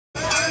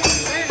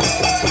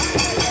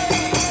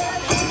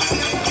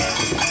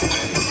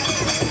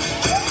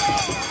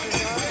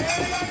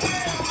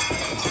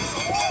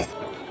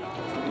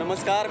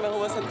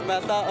वसंत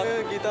मेहता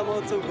गीता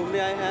महोत्सव घूमने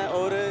आए हैं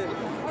और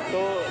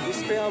तो इस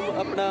पे हम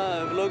अपना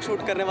व्लॉग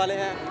शूट करने वाले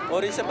हैं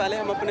और इससे पहले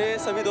हम अपने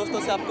सभी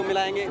दोस्तों से आपको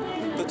मिलाएंगे।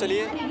 तो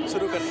चलिए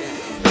शुरू करते हैं।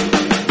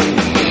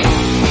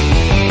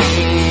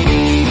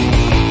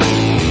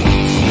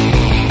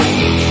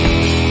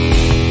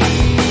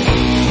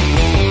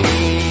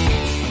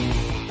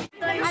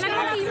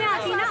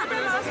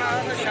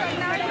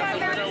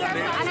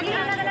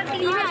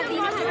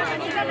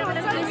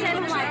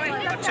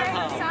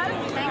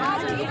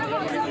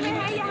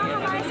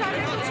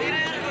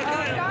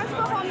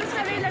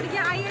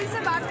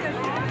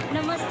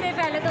 नमस्ते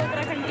पहले तो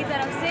उत्तराखंड की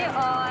तरफ से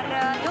और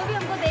जो भी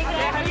हमको देख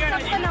रहे हैं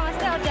सबको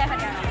नमस्ते और जय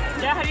हरियाणा।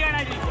 जय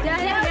हरियाणा जी। जय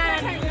हरियाणा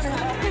जी।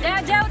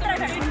 जय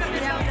उत्तराखंड।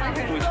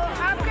 तो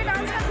आपके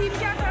डांस का थीम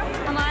क्या था?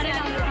 हमारे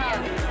डांस का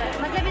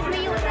मतलब इसमें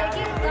ये होता है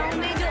कि गांव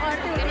में जो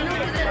औरतें होती हैं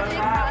उनकी तरफ से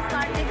घास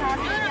काटते घास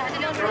लेके आते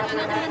हैं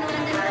और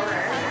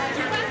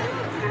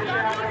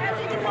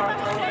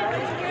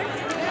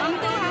हम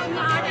तो हम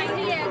 8 टाइम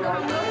ही है तो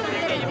हम लोग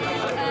सुनते रहते हैं।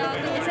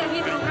 तो जैसे अभी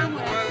प्रोग्राम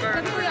हो रहा है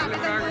कभी कोई आता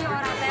है कोई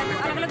और आता है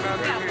अलग अलग ग्रुप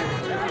पे आते हैं।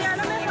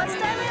 हरियाणा में फर्स्ट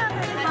टाइम है आप?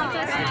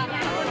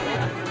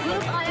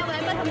 ग्रुप आया हुआ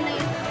है पर हम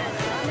नहीं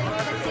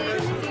बच्चे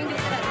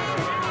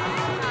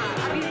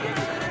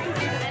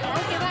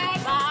ओके बाय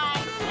बाय।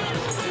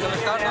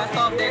 नमस्कार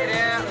दोस्तों, आप देख रहे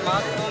हैं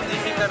मातृभूमि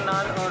जीती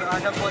करनाल और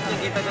आज हम पहुंचे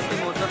गीता जयंती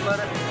महोत्सव पर।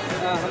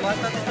 हमारे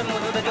साथ इसमें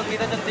मौजूद है जो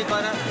गीता जयंती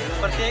पर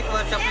प्रत्येक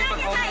वर्ष अपनी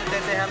परफॉर्मेंस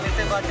देते हैं। हम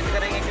इससे बातचीत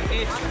करेंगे क्योंकि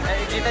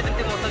गीता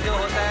जयंती महोत्सव जो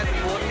होता है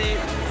बहुत ही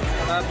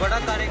बड़ा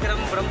कार्यक्रम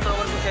ब्रह्म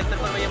सरोवर कुरुक्षेत्र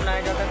पर ये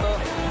मनाया जाता है। तो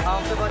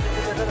आपसे बातचीत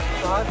करते सर,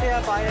 कहाँ से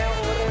आप आए हैं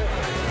और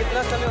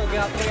कितना समय हो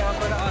गया आपको यहाँ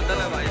पर? आदल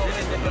है भाई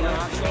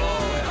यहाँ तो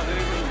अभी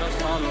 10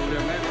 साल हो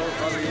गए। मैं 2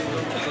 साल ये जो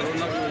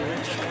कोरोना को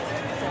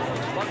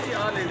बाकी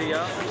ऑल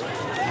इंडिया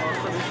और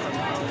सभी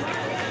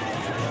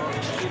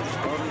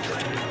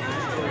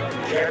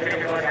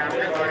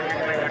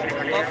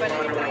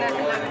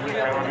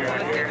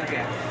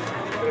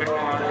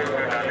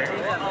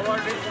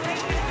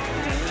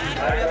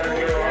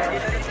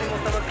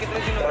कितने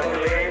दिन हो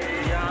गए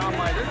यहाँ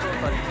हमारे 2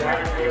 साल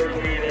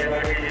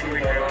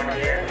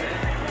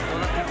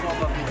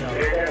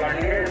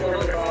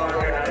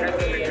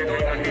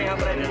यहाँ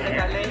पर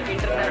पहले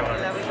इंटरनेशनल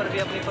लेवल पर भी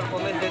अपनी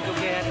परफॉर्मेंस दे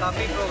चुके हैं,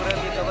 काफ़ी प्रोग्राम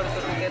ये कवर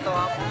कर चुके हैं। तो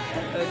आप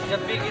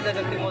जब भी गीता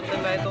जयंती महोत्सव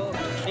में आए तो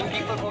इनकी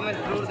परफॉर्मेंस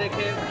जरूर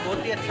देखें।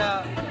 बहुत ही अच्छा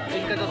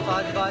इनका जो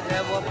साजबाज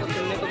है वो आपको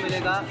सुनने को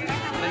मिलेगा।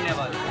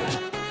 धन्यवाद।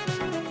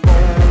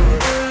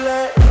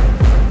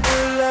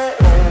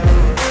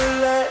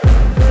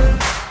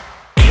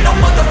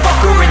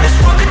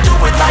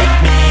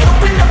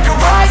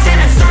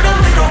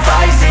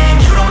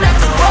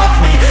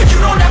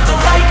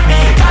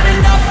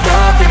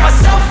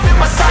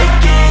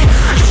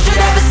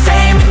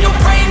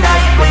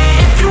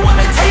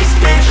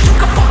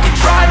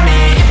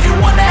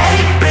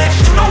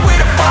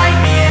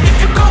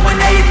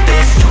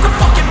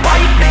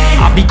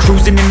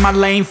 Cruising in my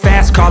lane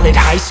fast, call it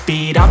high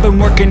speed. I've been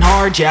working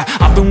hard, yeah,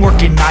 I've been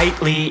working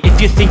nightly.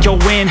 If you think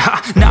you'll win, ha,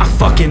 not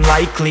fucking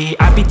likely.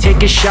 I be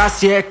taking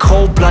shots, yeah,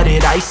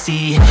 cold-blooded,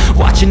 icy.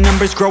 Watching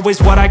numbers grow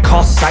is what I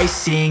call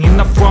sightseeing. In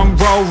the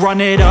front row,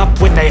 run it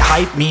up when they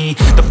hype me.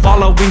 The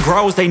following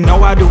grows, they know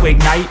how to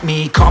ignite me.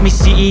 Call me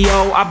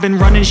CEO, I've been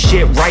running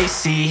shit right,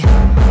 see.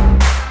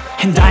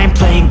 And I ain't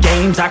playing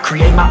games, I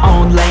create my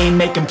own lane,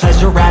 making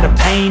pleasure out of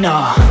pain,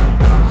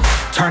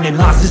 turning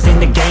losses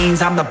into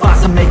gains. I'm the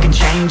boss, I'm making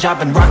change. I've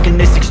been rocking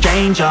this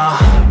exchange,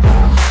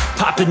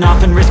 popping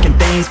off and risking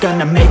things.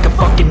 Gonna make a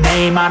fucking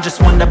name. I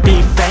just wanna be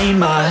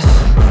famous,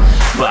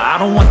 but I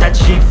don't want that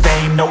cheap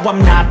fame. No,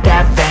 I'm not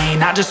that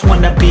vain. I just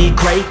wanna be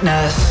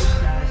greatness.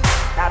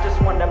 I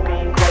just wanna be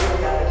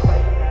greatness.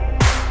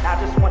 I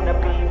just wanna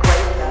be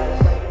greatness.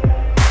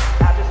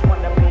 I just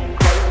wanna be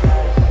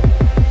greatness.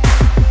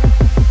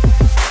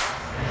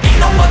 Ain't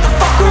no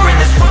motherfucker in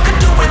this world could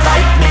do it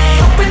like me.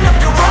 Open up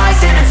your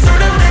eyes and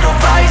insert a little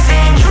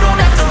rising. You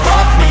don't have to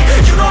love me,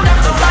 you don't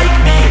have to like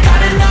me.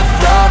 Got enough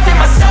love in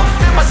myself,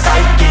 in my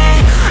psyche.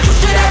 You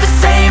should have the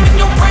same in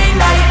your brain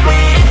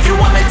nightly. If you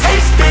wanna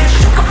taste, bitch,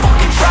 you can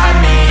fucking try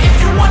me. If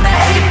you wanna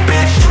hate,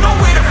 bitch, you know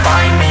where to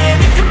find me. And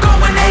if you go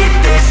and hate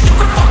this, you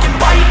can fucking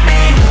bite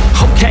me.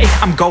 Okay,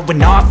 I'm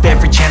going off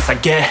every chance I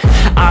get.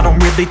 I don't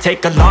really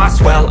take a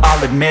loss, well,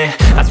 I'll admit.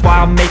 That's why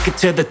I'll make it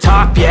to the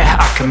top,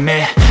 yeah, I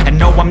commit. And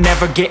no, I'm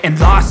never getting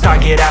lost, I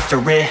get after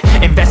it.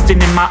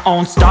 Investing in my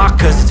own stock,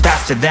 cause it's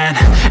faster than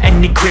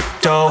any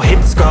crypto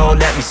hits go,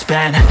 let me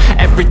spend.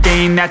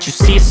 Everything that you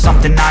see is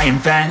something I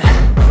invent,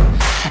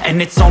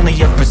 and it's only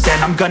a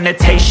percent. I'm gonna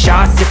take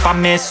shots, if I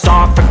miss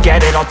all,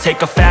 forget it. I'll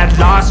take a fat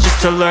loss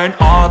just to learn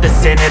all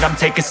that's in it. I'm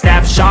taking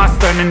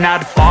snapshots, learning how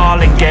to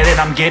fall and get it.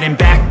 I'm getting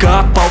back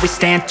up, always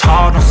stand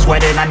tall, don't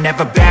sweat it. I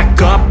never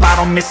back up, I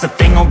don't miss a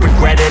thing or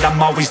regret it.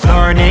 I'm always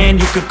learning,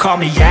 you could call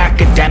me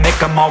academic.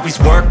 I'm always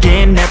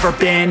working, never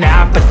been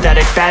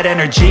apathetic. Bad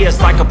energy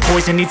is like a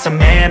poison, needs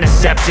some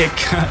antiseptic.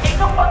 Ain't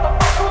no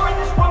motherfucker in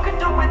this world could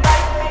do it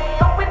like me.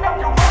 Open up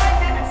your eyes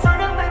and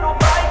insert a little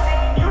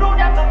rising. You don't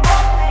have to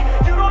love me,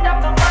 you don't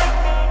have to like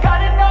me.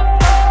 Got enough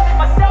love in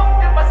myself,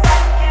 in my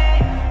psyche.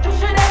 You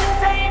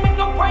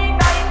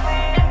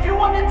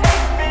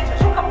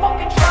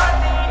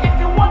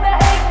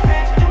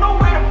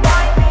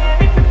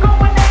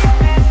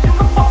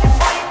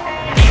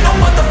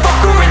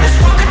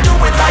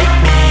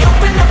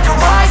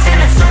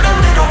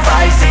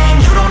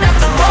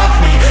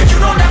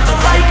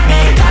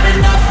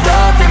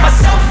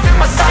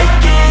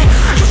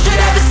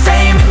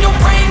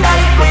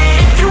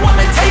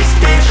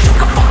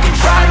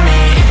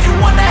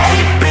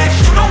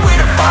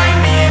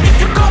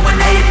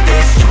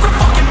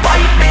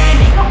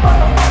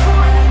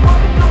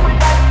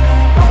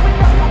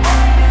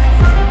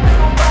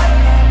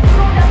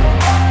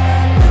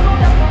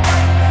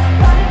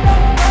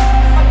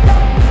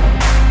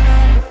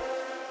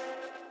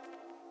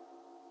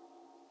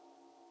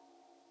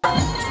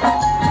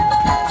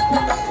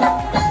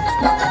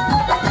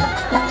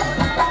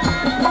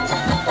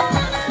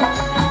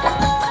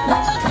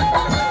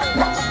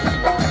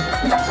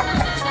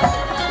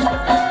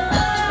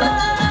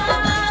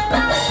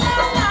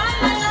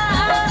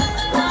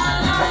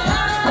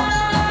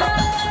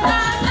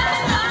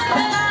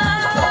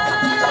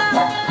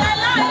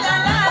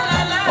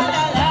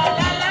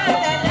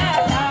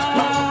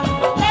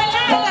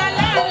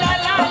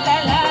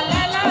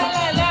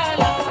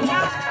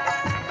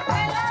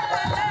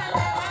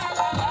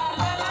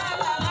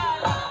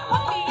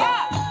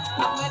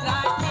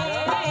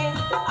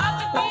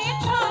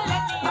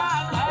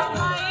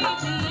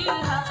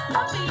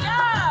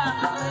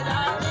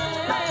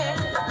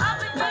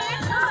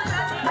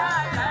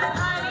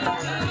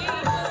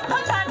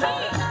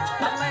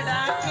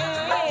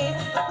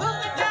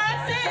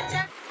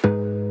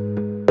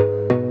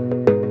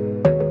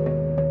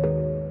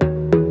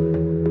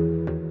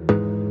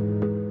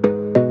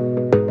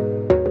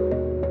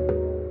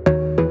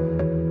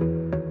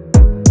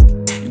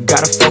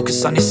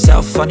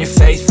yourself, on your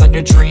faith, on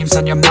your dreams,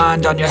 on your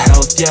mind, on your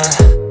health, yeah.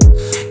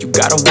 You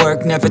gotta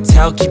work, never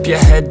tell, keep your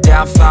head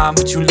down, find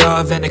what you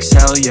love and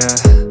excel, yeah.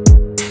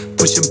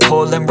 Push and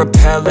pull and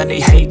repel any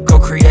hate, go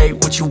create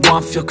what you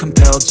want, feel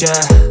compelled,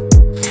 yeah.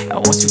 And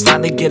once you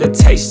finally get a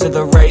taste of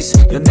the race,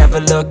 you'll never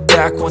look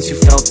back once you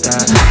felt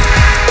that.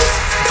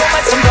 Don't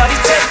let somebody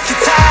take your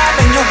time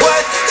and your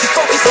worth, just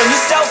focus on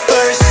yourself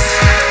first.